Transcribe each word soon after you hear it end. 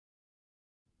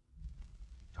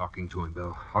talking to him,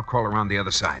 Bill. I'll crawl around the other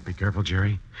side. Be careful,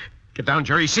 Jerry. Get down,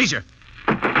 Jerry. He sees you.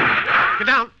 Get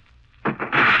down.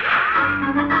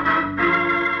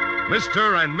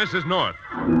 Mr. and Mrs. North,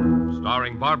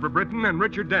 starring Barbara Britton and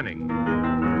Richard Denning.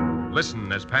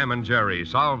 Listen as Pam and Jerry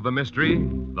solve the mystery,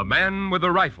 The Man with the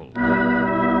Rifle.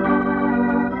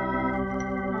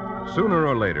 Sooner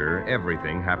or later,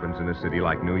 everything happens in a city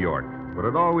like New York, but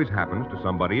it always happens to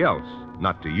somebody else,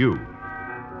 not to you.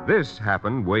 This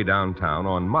happened way downtown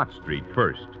on Mott Street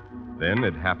first. Then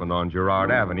it happened on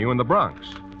Girard Avenue in the Bronx.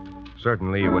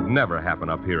 Certainly, it would never happen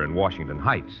up here in Washington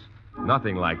Heights.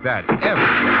 Nothing like that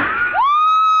ever.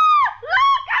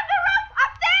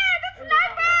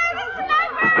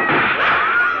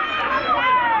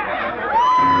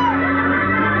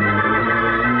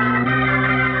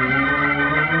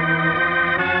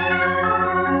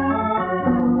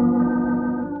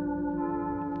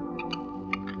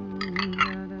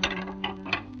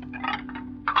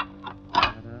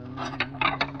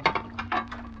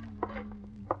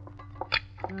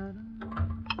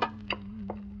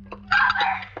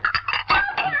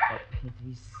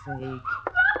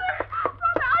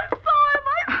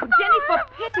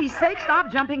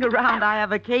 Stop jumping around. I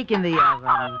have a cake in the oven.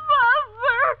 Mother!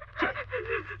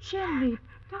 Jenny,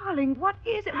 darling, what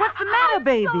is it? What's the matter,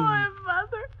 baby? I saw him,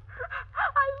 Mother.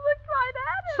 I looked right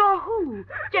at him. Saw who?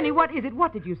 Jenny, what is it?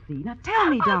 What did you see? Now tell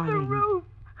me, darling. On the roof.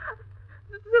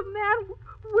 The man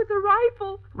with the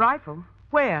rifle. Rifle?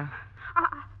 Where?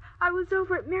 I was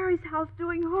over at Mary's house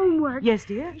doing homework. Yes,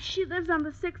 dear? She lives on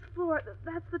the 6th floor.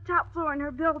 That's the top floor in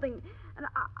her building. And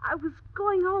I was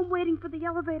going home waiting for the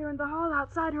elevator in the hall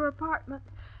outside her apartment.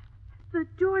 The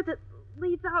door that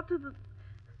leads out to the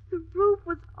roof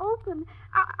was open.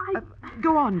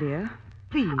 Go on, dear.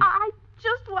 Please. I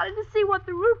just wanted to see what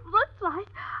the roof looked like.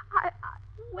 I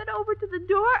went over to the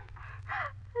door,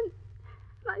 and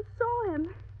I saw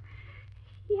him.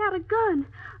 He had a gun,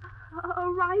 a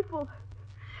rifle.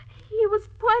 He was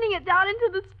pointing it down into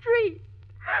the street.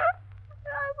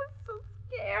 I was so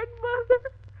scared, Mother.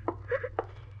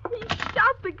 He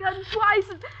shot the gun twice,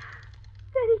 and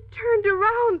then he turned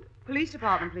around. Police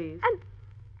department, please. And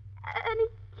he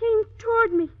came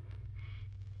toward me.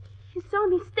 He saw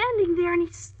me standing there, and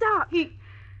he stopped.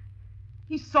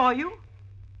 He saw you?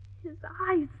 His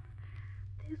eyes,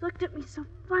 they looked at me so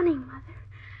funny, Mother.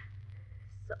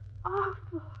 So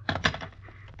awful.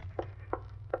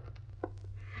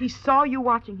 He saw you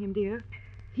watching him, dear.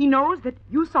 He knows that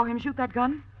you saw him shoot that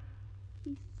gun?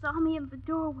 He saw me in the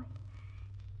doorway.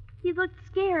 He looked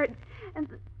scared, and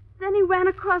then he ran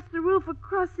across the roof,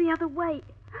 across the other way.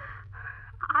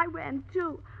 I ran,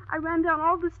 too. I ran down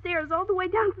all the stairs, all the way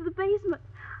down to the basement.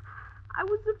 I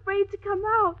was afraid to come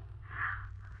out.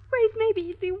 Afraid maybe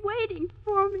he'd be waiting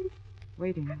for me.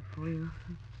 Waiting for you?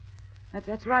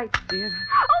 That's right, dear.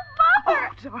 Oh, Mother!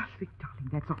 Oh, darling,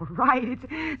 that's all right.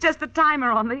 It's just the timer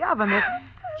on the oven. The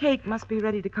cake must be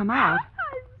ready to come out.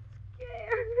 I'm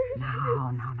scared.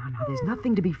 No. There's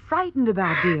nothing to be frightened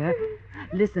about, dear.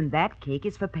 Listen, that cake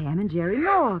is for Pam and Jerry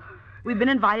North. We've been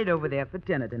invited over there for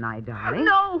dinner tonight, darling.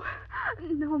 No,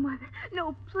 Mother.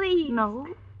 No, please. No?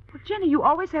 Well, Jenny, you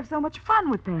always have so much fun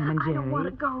with Pam and Jerry. I don't want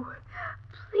to go.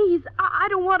 Please, I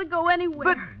don't want to go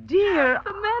anywhere. But, dear...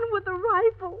 The man with the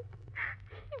rifle.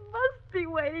 He must be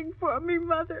waiting for me,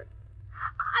 Mother.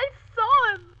 I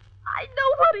saw him. I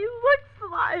know what he looks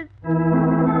like.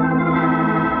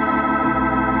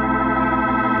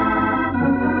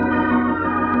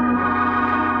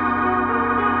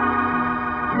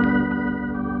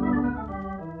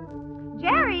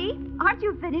 Aren't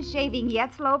you finished shaving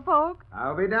yet, Slowpoke?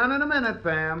 I'll be down in a minute,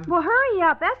 Pam. Well, hurry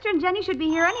up. Esther and Jenny should be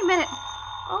here any minute.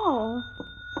 Oh.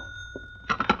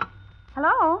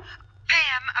 Hello?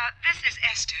 Pam, this is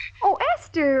Esther. Oh,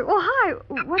 Esther. Well, hi.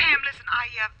 Pam, listen,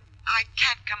 I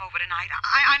can't come over tonight.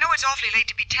 I know it's awfully late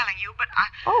to be telling you, but I...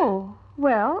 Oh,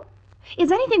 well,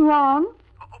 is anything wrong?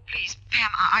 Oh, please, Pam,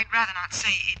 I'd rather not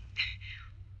say it.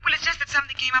 Well, it's just that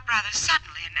something came up rather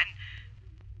suddenly, and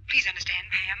please understand,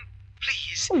 Pam.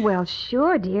 Please. Well,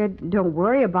 sure, dear. Don't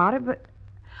worry about it, but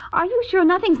are you sure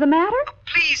nothing's the matter?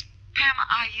 Please, Pam,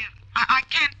 I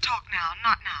can't talk now.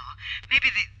 Not now. Maybe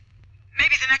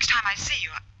the next time I see you.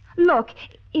 Look,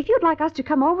 if you'd like us to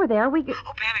come over there, we could...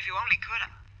 Oh, Pam, if you only could.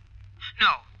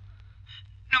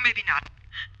 No, maybe not.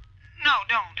 No,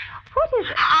 don't. What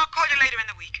is it? I'll call you later in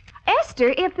the week.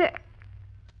 Esther, if the...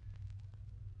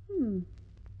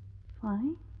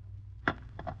 Funny.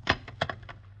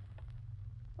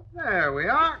 There we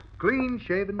are. Clean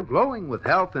shaven, glowing with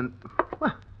health, and...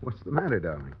 Well, what's the matter,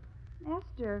 darling?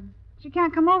 Esther, she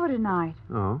can't come over tonight.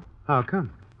 Oh, how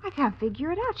come? I can't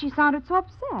figure it out. She sounded so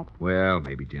upset. Well,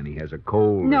 maybe Jenny has a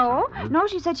cold. No, or something. no,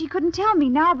 she said she couldn't tell me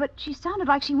now, but she sounded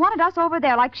like she wanted us over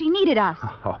there, like she needed us.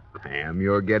 Oh, Pam,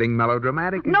 you're getting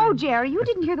melodramatic. No, again. Jerry, you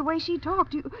didn't hear the way she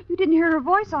talked. You didn't hear her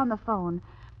voice on the phone.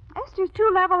 Esther's too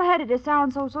level-headed to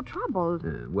sound so troubled.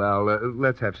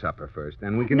 Let's have supper first,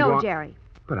 then we can go No, on- Jerry.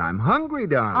 But I'm hungry,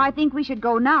 darling. I think we should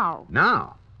go now.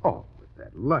 Now? Oh, with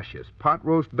that luscious pot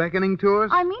roast beckoning to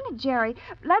us? I mean it, Jerry.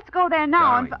 Let's go there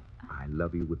now. Darling, I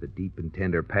love you with a deep and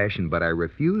tender passion, but I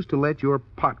refuse to let your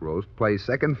pot roast play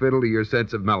second fiddle to your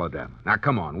sense of melodrama. Now,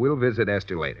 come on. We'll visit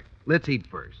Esther later. Let's eat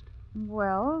first.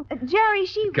 Well, Jerry,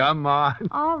 she... Come on.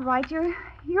 All right,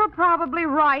 you're probably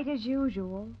right, as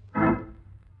usual.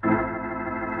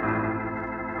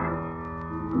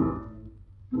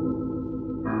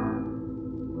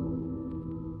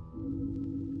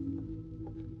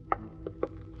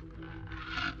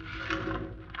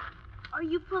 Are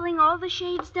you pulling all the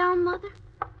shades down, Mother?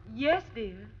 Yes,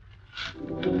 dear.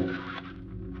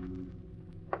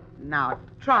 Now,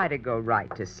 try to go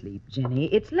right to sleep,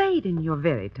 Jenny. It's late and you're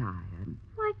very tired.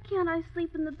 Why can't I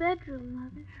sleep in the bedroom,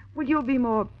 Mother? Well, you'll be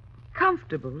more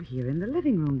comfortable here in the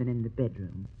living room than in the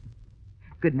bedroom.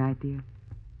 Good night, dear.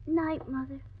 Night,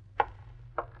 Mother.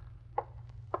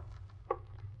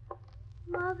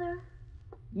 Mother,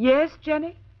 Yes,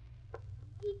 Jenny?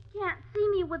 he can't see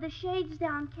me with the shades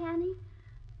down, can he?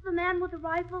 The man with the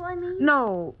rifle, I mean?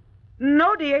 No.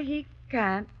 No, dear, he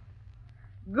can't.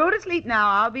 Go to sleep now.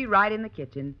 I'll be right in the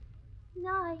kitchen.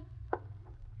 Night.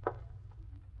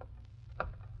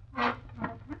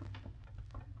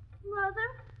 Mother,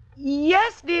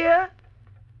 Yes, dear.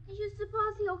 do you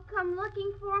suppose he'll come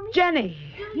looking for me? Jenny,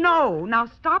 no. Now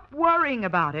stop worrying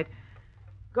about it.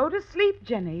 Go to sleep,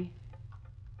 Jenny.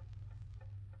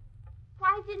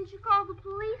 Why didn't you call the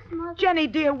police, Mother? Jenny,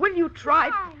 dear, will you try?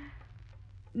 Why?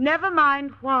 Never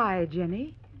mind why,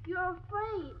 Jenny. You're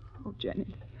afraid. Oh, Jenny.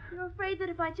 You're afraid that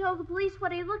if I told the police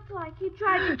what he looked like, he'd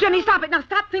try to... Jenny, kill stop me. it. Now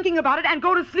stop thinking about it and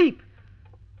go to sleep.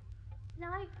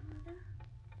 Night, Mother.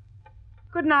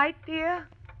 Good night, dear.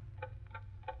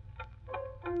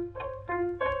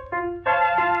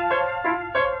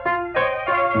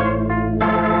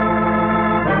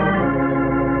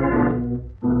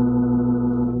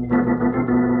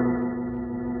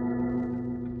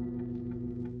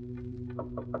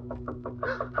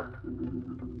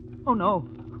 Oh, no.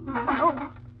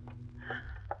 Oh.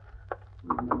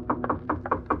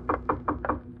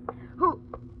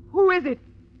 Who is it?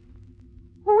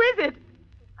 Who is it?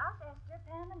 Us, Esther,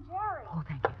 Pam, and Jerry. Oh,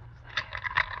 thank you.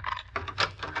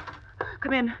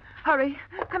 Come in. Hurry.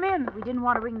 Come in. We didn't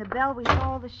want to ring the bell. We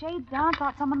saw all the shades down,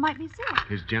 thought someone might be sick.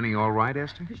 Is Jenny all right,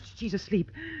 Esther? She's asleep.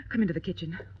 Come into the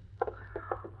kitchen.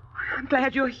 I'm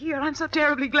glad you're here. I'm so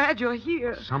terribly glad you're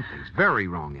here. Something's very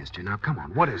wrong, Esther. Now, come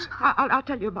on. What is it? I'll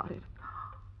tell you about it.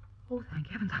 Oh, thank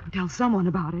heavens, I can tell someone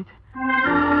about it.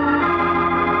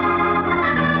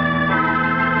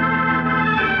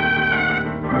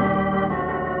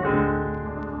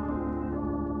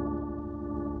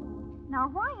 Now,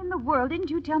 why in the world didn't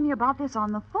you tell me about this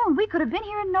on the phone? We could have been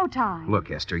here in no time. Look,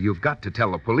 Esther, you've got to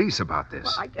tell the police about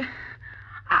this. Well,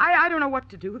 I don't know what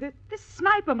to do. This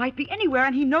sniper might be anywhere,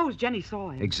 and he knows Jenny saw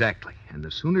him. Exactly. And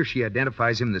the sooner she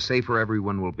identifies him, the safer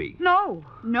everyone will be. No.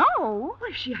 No? Well,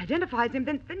 if she identifies him,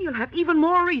 then you'll have even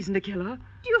more reason to kill her.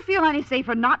 Do you feel any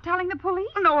safer not telling the police?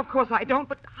 No, of course I don't.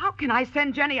 But how can I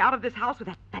send Jenny out of this house with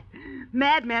that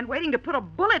madman waiting to put a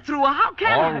bullet through her? How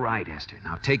can I? All right, Esther.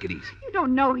 Now, take it easy. You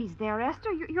don't know he's there,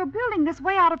 Esther. You're building this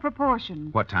way out of proportion.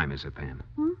 What time is it, Pam?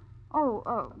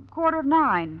 Oh,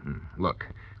 9:15. Look,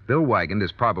 Bill Wygant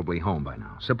is probably home by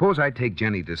now. Suppose I take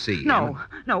Jenny to see him.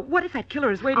 No. What if that killer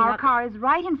is waiting Our out... car is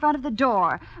right in front of the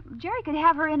door. Jerry could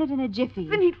have her in it in a jiffy.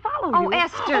 Then he'd follow Oh, you.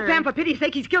 Esther. Oh, Pam, for pity's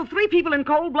sake, he's killed 3 people in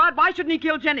cold blood. Why shouldn't he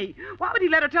kill Jenny? Why would he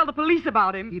let her tell the police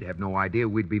about him? He'd have no idea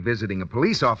we'd be visiting a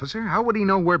police officer. How would he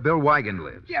know where Bill Wygant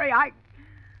lives? Jerry, I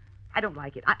don't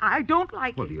like it. I don't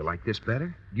like Well, it. do you like this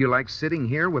better? Do you like sitting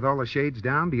here with all the shades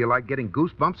down? Do you like getting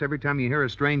goosebumps every time you hear a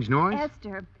strange noise?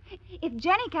 Esther, if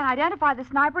Jenny can identify the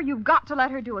sniper, you've got to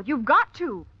let her do it. You've got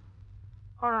to.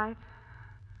 All right.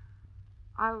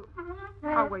 I'll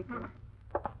wait there.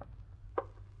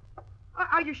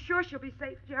 Are you sure she'll be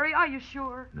safe, Jerry? Are you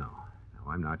sure? No,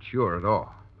 I'm not sure at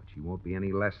all. But she won't be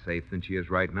any less safe than she is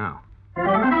right now.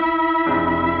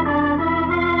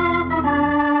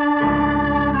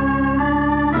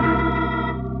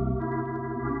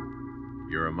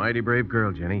 You're a mighty brave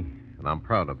girl, Jenny, and I'm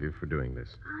proud of you for doing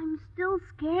this. I'm still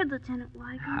scared, Lieutenant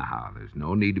Wygant. Ah, there's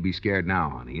no need to be scared now,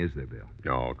 honey, is there, Bill?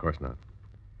 No, of course not.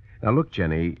 Now, look,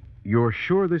 Jenny, you're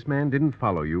sure this man didn't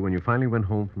follow you when you finally went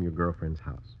home from your girlfriend's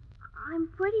house? I'm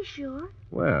pretty sure.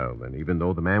 Well, then, even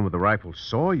though the man with the rifle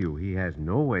saw you, he has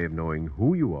no way of knowing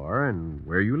who you are and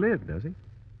where you live, does he?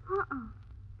 Uh-uh.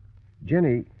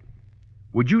 Jenny,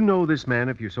 would you know this man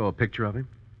if you saw a picture of him?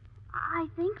 I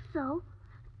think so.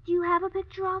 Do you have a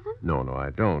picture of him? No, I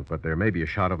don't, but there may be a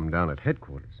shot of him down at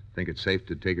headquarters. Think it's safe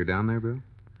to take her down there, Bill?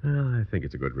 Well, I think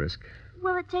it's a good risk.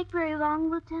 Will it take very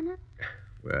long, Lieutenant?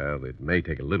 Well, it may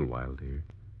take a little while, dear.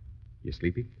 You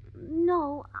sleepy?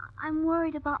 No, I'm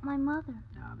worried about my mother.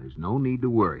 Now, there's no need to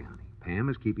worry, honey. Pam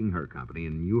is keeping her company,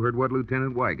 and you heard what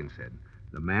Lieutenant Wigan said.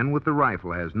 The man with the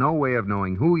rifle has no way of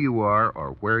knowing who you are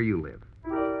or where you live.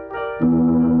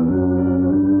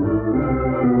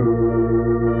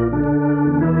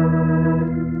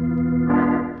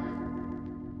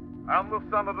 And the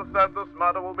senator said this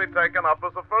matter will be taken up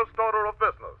as a first order of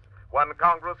business when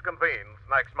Congress convenes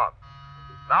next month.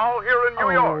 Now, here in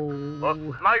New York,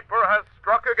 the sniper has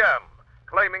struck again,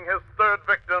 claiming his third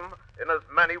victim in as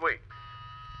many weeks.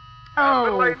 Oh,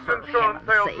 the late for insurance heaven's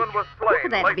salesman sake. was Who slain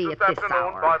could that late be this at this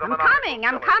afternoon hour? by the I'm maniacal coming,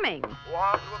 I'm killer, coming. who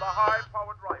armed with a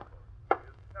high-powered rifle is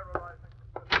terrorizing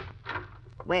the city.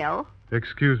 Well,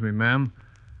 Excuse me, ma'am.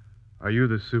 Are you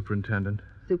the superintendent?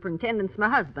 superintendent's my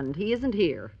husband. He isn't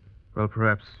here. Well,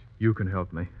 perhaps you can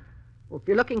help me. Well, if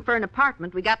you're looking for an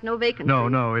apartment, we got no vacancies.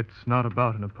 No, it's not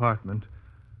about an apartment.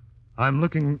 I'm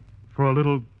looking for a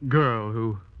little girl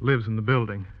who lives in the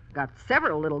building. Got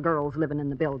several little girls living in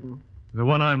the building. The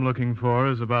one I'm looking for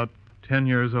is about 10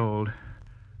 years old,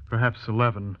 perhaps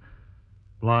 11.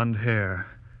 Blonde hair,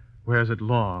 wears it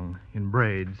long, in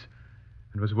braids,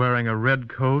 and was wearing a red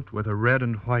coat with a red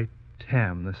and white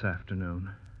tam this afternoon.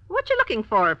 What you looking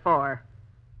for her for?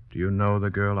 Do you know the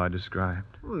girl I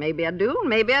described? Maybe I do,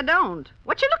 maybe I don't.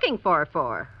 What you looking for her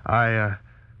for? I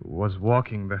was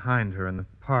walking behind her in the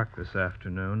park this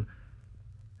afternoon,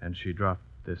 and she dropped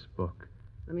this book.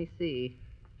 Let me see.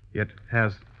 It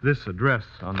has this address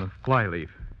on the flyleaf.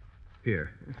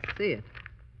 Here. Let's see it.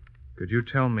 Could you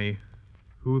tell me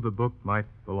who the book might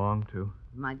belong to?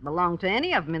 Might belong to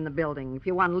any of them in the building. If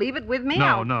you want to leave it with me,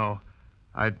 I'll... No.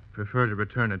 I'd prefer to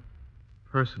return it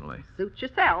personally. Suit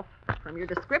yourself. From your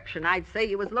description, I'd say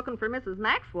you was looking for Mrs.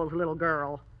 Maxwell's little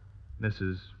girl.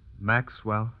 Mrs.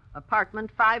 Maxwell?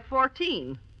 Apartment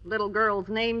 514. Little girl's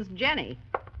name's Jenny.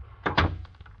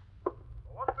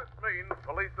 What this means,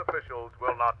 police officials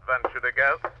will not venture to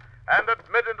guess, and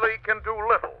admittedly can do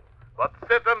little, but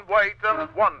sit and wait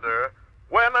and wonder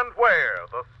when and where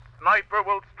the sniper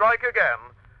will strike again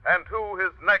and who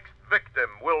his next victim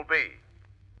will be.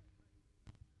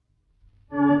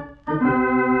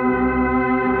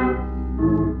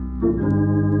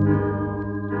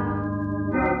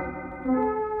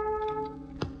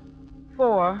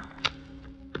 Four.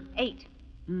 8.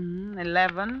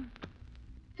 11.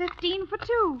 15 for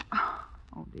 2.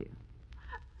 Oh, dear.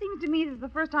 Seems to me this is the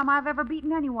first time I've ever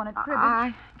beaten anyone at cribbage.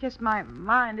 I guess my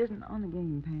mind isn't on the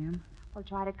game, Pam. Well,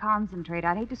 try to concentrate.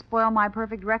 I'd hate to spoil my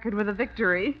perfect record with a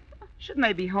victory. Shouldn't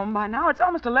they be home by now? It's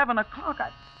almost 11 o'clock.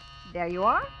 There you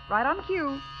are, right on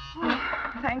cue.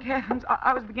 Thank heavens.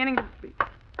 I was beginning to be...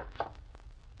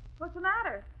 What's the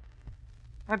matter?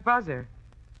 That buzzer.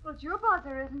 Well, it's your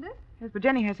buzzer, isn't it? Yes, but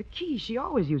Jenny has a key. She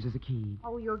always uses a key.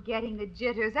 Oh, you're getting the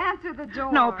jitters. Answer the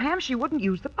door. No, Pam, she wouldn't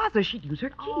use the buzzer. She'd use her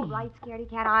key. All right, scaredy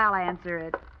cat, I'll answer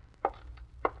it.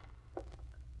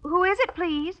 Who is it,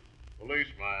 please? Police,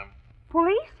 ma'am.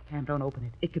 Police? Pam, don't open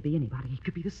it. It could be anybody. It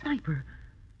could be the sniper.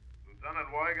 Lieutenant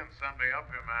Wigan sent me up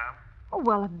here, ma'am. Oh,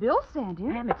 well, if Bill sent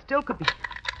him. Pam, it still could be...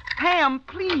 Pam,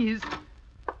 please.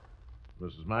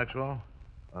 Mrs. Maxwell,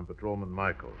 I'm Patrolman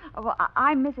Michael. Oh, well,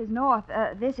 I'm Mrs. North.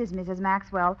 This is Mrs.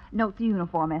 Maxwell. Note the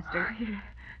uniform, Esther.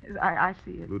 Yes, I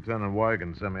see it. Lieutenant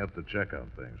Wigan sent me up to check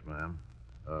on things, ma'am.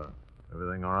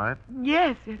 Everything all right?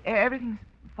 Yes, everything's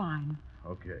fine.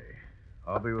 Okay.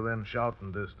 I'll be within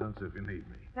shouting distance if you need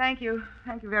me. Thank you.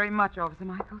 Thank you very much, Officer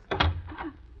Michaels.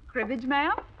 Cribbage,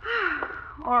 ma'am?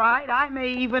 All right, I may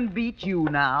even beat you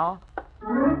now.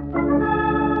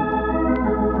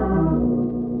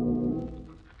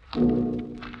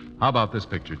 How about this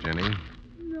picture, Jenny?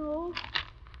 No,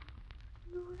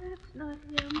 that's not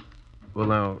him. Well,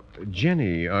 now,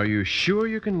 Jenny, are you sure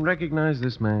you can recognize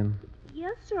this man?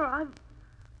 Yes, sir,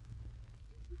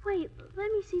 Wait,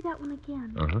 let me see that one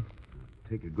again. Uh-huh.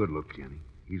 Take a good look, Jenny.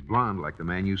 He's blonde like the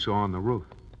man you saw on the roof.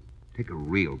 Take a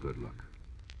real good look.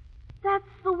 That's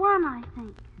the one, I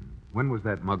think. When was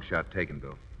that mugshot taken,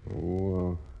 Bill?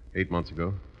 Oh, 8 months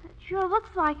ago. It sure looks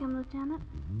like him, Lieutenant.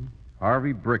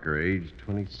 Harvey Bricker, age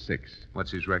 26.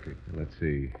 What's his record? Let's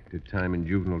see. Did time in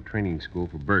juvenile training school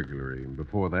for burglary. And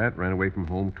before that, ran away from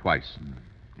home twice.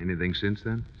 Anything since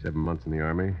then? 7 months in the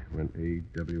Army. Went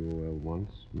AWOL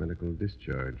once. Medical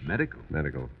discharge.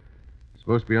 Medical.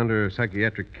 Supposed to be under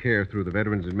psychiatric care through the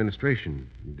Veterans Administration.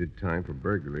 He did time for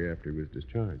burglary after he was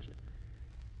discharged.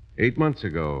 8 months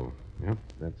ago. Yep,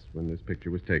 that's when this picture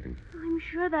was taken. I'm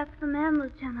sure that's the man,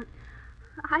 Lieutenant.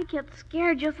 I get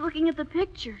scared just looking at the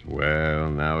pictures. Well,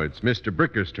 now it's Mr.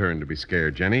 Bricker's turn to be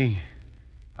scared, Jenny.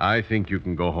 I think you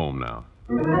can go home now.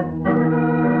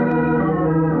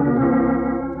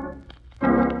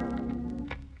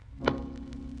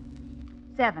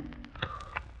 7.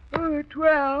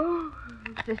 12.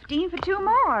 15 for 2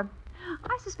 more.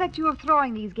 I suspect you of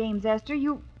throwing these games, Esther.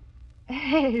 You...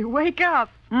 Hey, wake up.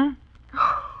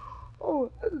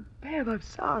 Oh, Pam, I'm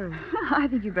sorry. I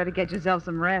think you'd better get yourself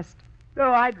some rest.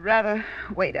 No, I'd rather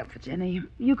wait up for Jenny.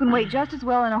 You can wait just as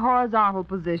well in a horizontal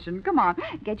position. Come on,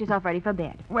 get yourself ready for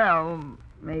bed. Well,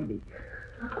 maybe.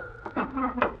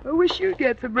 I wish you'd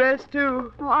get some rest,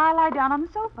 too. Well, I'll lie down on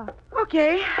the sofa.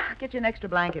 Okay. I'll get you an extra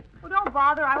blanket. Well, don't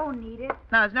bother. I won't need it.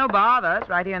 No, it's no bother. It's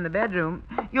right here in the bedroom.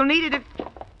 You'll need it if...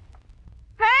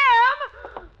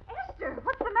 Pam! Esther,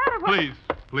 what's the matter?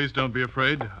 Please don't be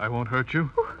afraid. I won't hurt you.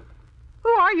 Who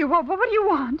are you? What do you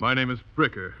want? My name is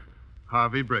Bricker.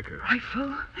 Harvey Bricker.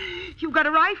 Rifle? You've got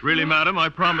a rifle? Really, madam, I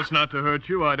promise not to hurt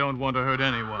you. I don't want to hurt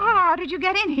anyone. How did you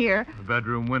get in here? The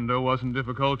bedroom window wasn't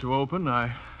difficult to open.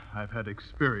 I've had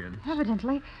experience.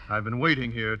 Evidently. I've been waiting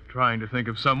here, trying to think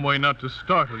of some way not to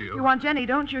startle you. You want Jenny,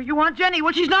 don't you? You want Jenny.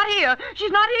 Well, she's not here.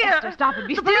 She's not here. Esther, stop it.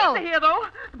 Be the still. police are here, though.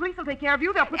 The police will take care of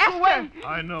you. They'll put you away.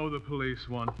 I know the police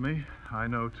want me. I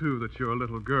know, too, that your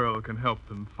little girl can help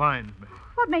them find me.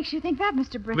 What makes you think that,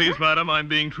 Mr. Bricker? Please, madam, I'm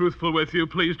being truthful with you.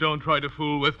 Please don't try to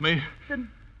fool with me. Then,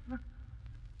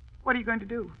 what are you going to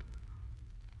do?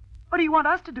 What do you want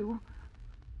us to do?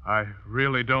 I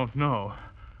really don't know.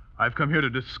 I've come here to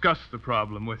discuss the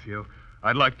problem with you.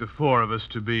 I'd like the 4 of us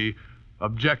to be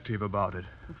objective about it.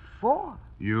 4?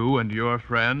 You and your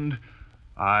friend,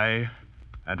 I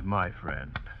and my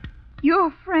friend.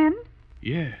 Your friend?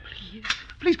 Yes.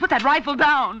 Please put that rifle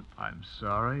down. I'm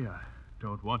sorry. I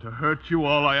don't want to hurt you.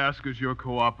 All I ask is your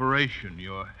cooperation,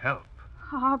 your help.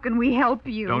 How can we help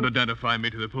you? Don't identify me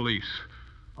to the police.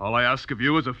 All I ask of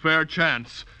you is a fair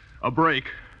chance, a break.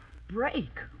 Break?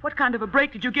 What kind of a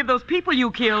break did you give those people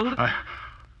you killed?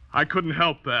 I couldn't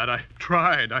help that. I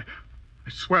tried. I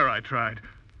swear I tried.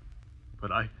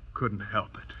 But I couldn't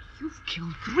help it. You've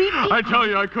killed 3 people. I tell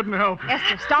you, I couldn't help it.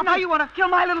 Esther, stop. Now you want to kill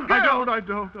my little girl. I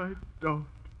don't.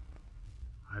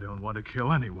 I don't want to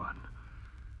kill anyone.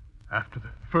 After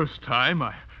the first time,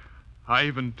 I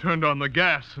even turned on the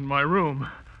gas in my room.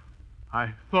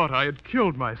 I thought I had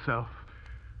killed myself.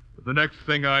 But the next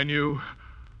thing I knew,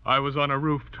 I was on a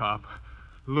rooftop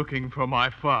looking for my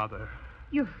father.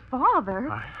 Your father?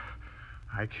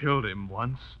 I killed him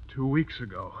once 2 weeks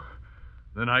ago.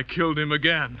 Then I killed him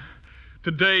again.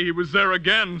 Today he was there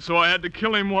again, so I had to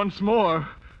kill him once more.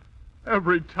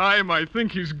 Every time I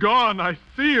think he's gone, I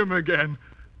see him again.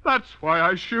 That's why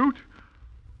I shoot.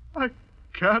 I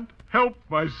can't help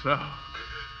myself.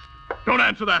 Don't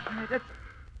answer that. That's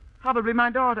probably my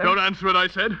daughter. Don't answer it, I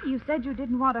said. You said you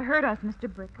didn't want to hurt us, Mr.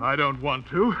 Bricker. I don't want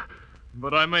to,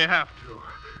 but I may have to.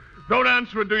 Don't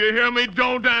answer it, do you hear me?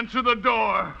 Don't answer the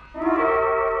door.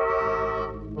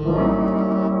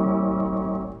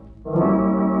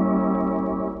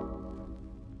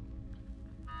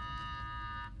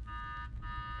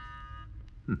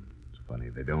 It's funny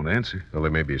they don't answer. Well, they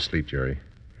may be asleep, Jerry.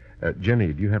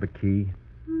 Jenny, do you have a key?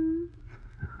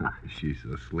 She's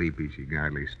so sleepy she can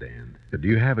hardly stand. Do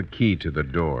you have a key to the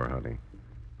door, honey?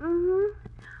 Mm-hmm.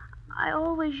 I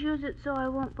always use it so I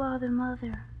won't bother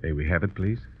Mother. May we have it,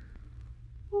 please?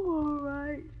 Oh, all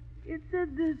right. It's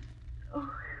in this...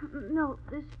 Oh, no,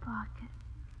 this pocket.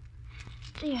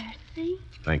 There, see?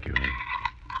 Thank you, honey.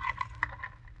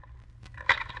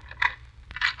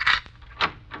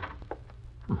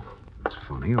 It's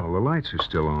funny, all the lights are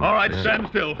still on. All right, stand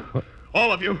still.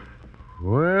 All of you.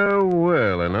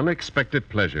 Well, an unexpected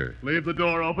pleasure. Leave the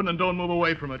door open and don't move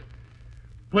away from it.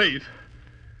 Please.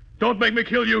 Don't make me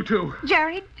kill you, too.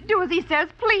 Jerry, do as he says,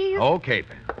 please. Okay,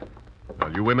 then.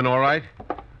 Are you women all right?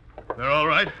 They're all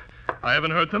right. I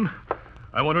haven't hurt them.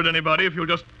 I won't hurt anybody if you'll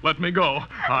just let me go.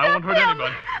 I won't hurt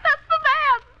anybody. That's the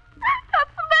man.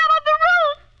 That's the man on the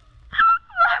roof.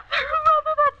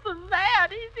 Mother, that's the man.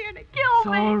 He's here to kill It's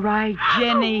me. all right,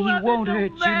 Jenny. He Mother, won't don't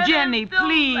hurt let you. him. Jenny, Don't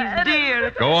please, let him.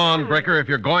 dear. Go on, Bricker. If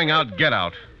you're going out, get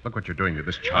out. Look what you're doing to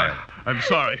this child. I'm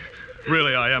sorry.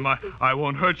 Really, I am. I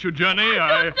won't hurt you, Jenny.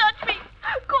 Don't touch me.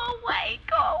 Go away.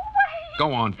 Go away.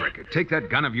 Go on, Bricker. Take that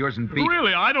gun of yours and beat her.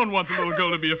 Really, I don't want the little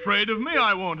girl to be afraid of me.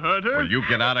 I won't hurt her. Will you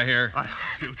get out of here? I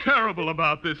feel terrible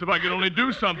about this. If I could only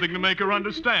do something to make her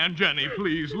understand. Jenny,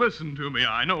 please, listen to me.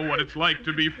 I know what it's like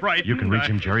to be frightened. You can reach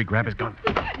him, Jerry. Grab his gun.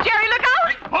 Jerry, look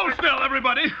out! Hold still,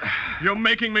 everybody. You're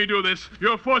making me do this.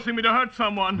 You're forcing me to hurt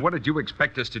someone. What did you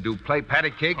expect us to do? Play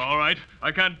patty cake? All right.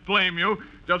 I can't blame you.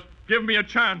 Just give me a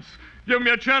chance. Give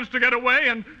me a chance to get away,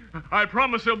 and I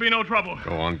promise there'll be no trouble.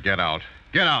 Go on, get out.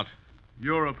 Get out.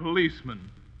 You're a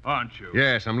policeman, aren't you?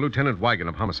 Yes, I'm Lieutenant Wigan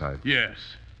of Homicide. Yes.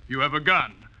 You have a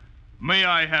gun. May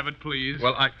I have it, please?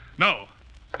 Well, No.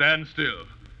 Stand still.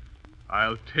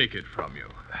 I'll take it from you.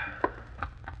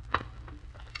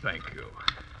 Thank you.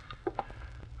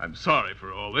 I'm sorry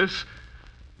for all this,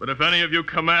 but if any of you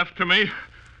come after me,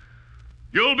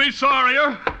 you'll be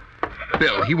sorrier.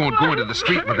 Bill, he won't go into the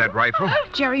street with that rifle.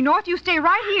 Jerry North, you stay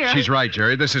right here. She's right,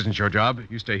 Jerry. This isn't your job.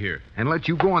 You stay here. And let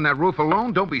you go on that roof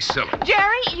alone? Don't be silly.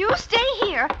 Jerry, you stay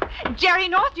here. Jerry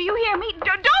North, do you hear me?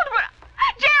 Don't.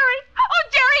 Jerry! Oh,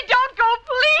 Jerry, don't go,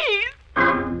 please!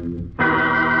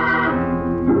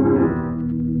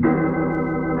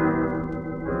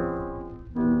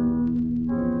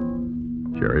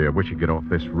 Jerry, I wish you'd get off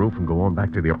this roof and go on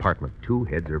back to the apartment. 2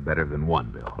 heads are better than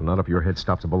 1, Bill. Well, not if your head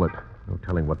stops a bullet. No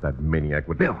telling what that maniac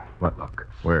would do. Bill. What? Look.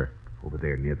 Where? Over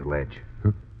there near the ledge.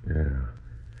 Huh? Yeah.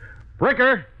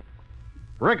 Bricker!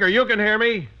 Bricker, you can hear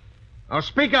me. Now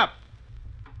speak up.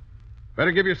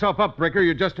 Better give yourself up, Bricker.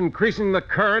 You're just increasing the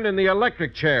current in the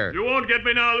electric chair. You won't get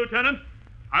me now, Lieutenant.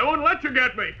 I won't let you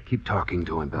get me. Keep talking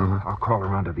to him, Bill. I'll crawl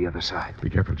around to the other side.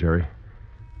 Be careful, Jerry.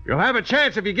 You'll have a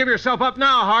chance if you give yourself up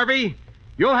now, Harvey.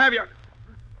 You'll have your...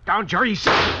 Down, Jerry.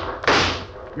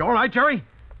 You all right, Jerry?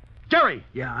 Jerry!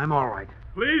 Yeah, I'm all right.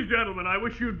 Please, gentlemen, I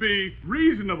wish you'd be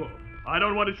reasonable. I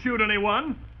don't want to shoot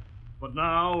anyone. But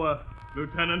now,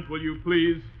 Lieutenant, will you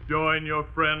please join your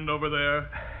friend over there?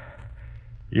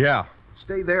 Yeah.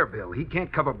 Stay there, Bill. He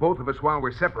can't cover both of us while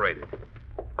we're separated.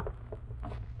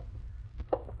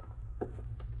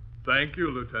 Thank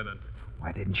you, Lieutenant.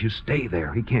 Why didn't you stay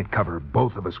there? He can't cover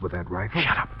both of us with that rifle.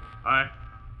 Shut up.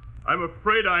 I'm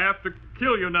afraid I have to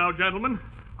kill you now, gentlemen.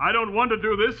 I don't want to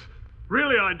do this.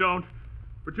 Really, I don't.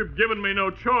 But you've given me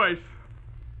no choice.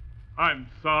 I'm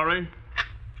sorry.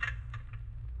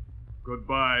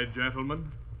 Goodbye,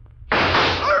 gentlemen.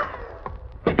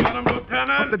 Got him,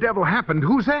 Lieutenant. What the devil happened?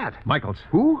 Who's that? Michaels.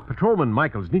 Who? Patrolman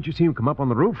Michaels. Didn't you see him come up on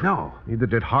the roof? No. Neither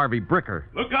did Harvey Bricker.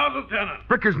 Look out, Lieutenant.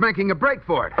 Bricker's making a break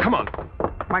for it. Come on.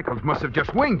 Michaels must have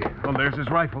just winged it. Well, there's his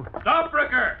rifle. Stop,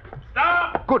 Bricker.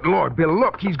 Stop. Good Lord, Bill,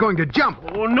 look. He's going to jump.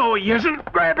 Oh, no, he isn't.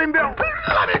 Grab him, Bill.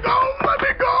 Let me go! Let me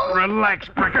go! Relax,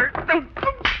 Bricker.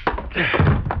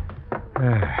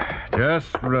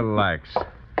 Just relax.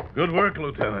 Good work,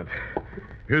 Lieutenant.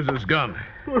 Here's his gun.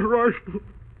 My rifle.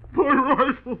 My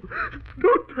rifle.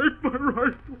 Don't take my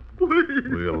rifle, please.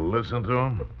 We'll listen to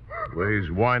him. The way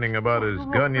he's whining about his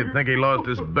gun, you'd think he lost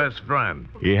his best friend.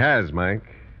 He has, Mike.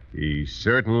 He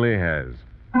certainly has.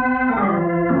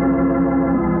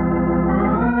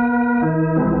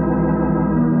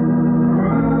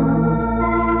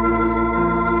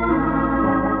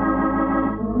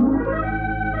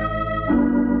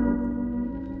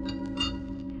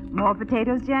 More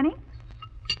potatoes, Jenny?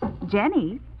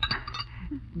 Jenny?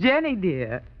 Jenny,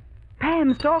 dear.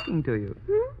 Pam's talking to you.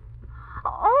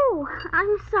 Oh,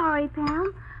 I'm sorry,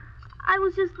 Pam. I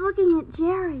was just looking at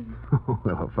Jerry.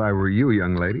 Well, if I were you,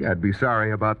 young lady, I'd be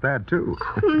sorry about that, too.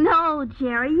 No,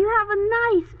 Jerry, you have a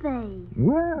nice face.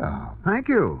 Well, thank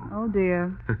you. Oh,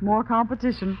 dear. More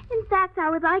competition. In fact, I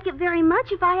would like it very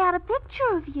much if I had a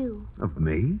picture of you. Of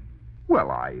me?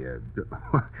 Well,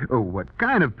 oh, what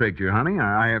kind of picture, honey?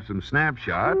 I have some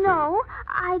snapshots. No,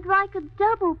 I'd like a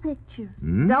double picture.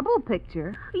 Double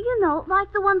picture? You know,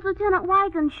 like the ones Lieutenant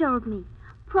Wigan showed me.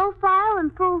 Profile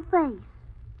and full face.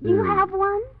 Do you have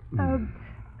one?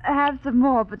 Have some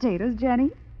more potatoes,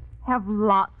 Jenny. Have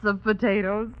lots of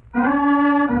potatoes.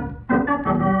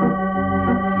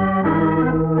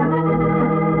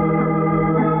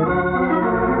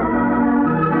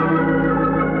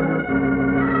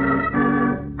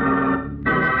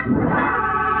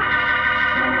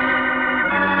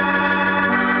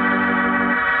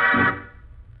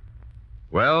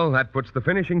 Well, that puts the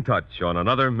finishing touch on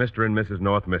another Mr. and Mrs.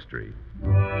 North mystery.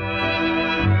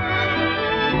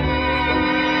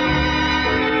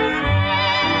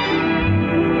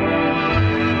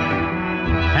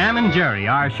 Pam and Jerry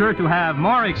are sure to have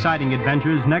more exciting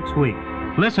adventures next week.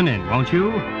 Listen in, won't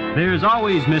you? There's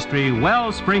always mystery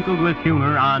well sprinkled with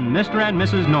humor on Mr. and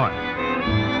Mrs. North.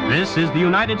 This is the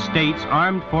United States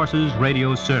Armed Forces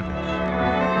Radio Service.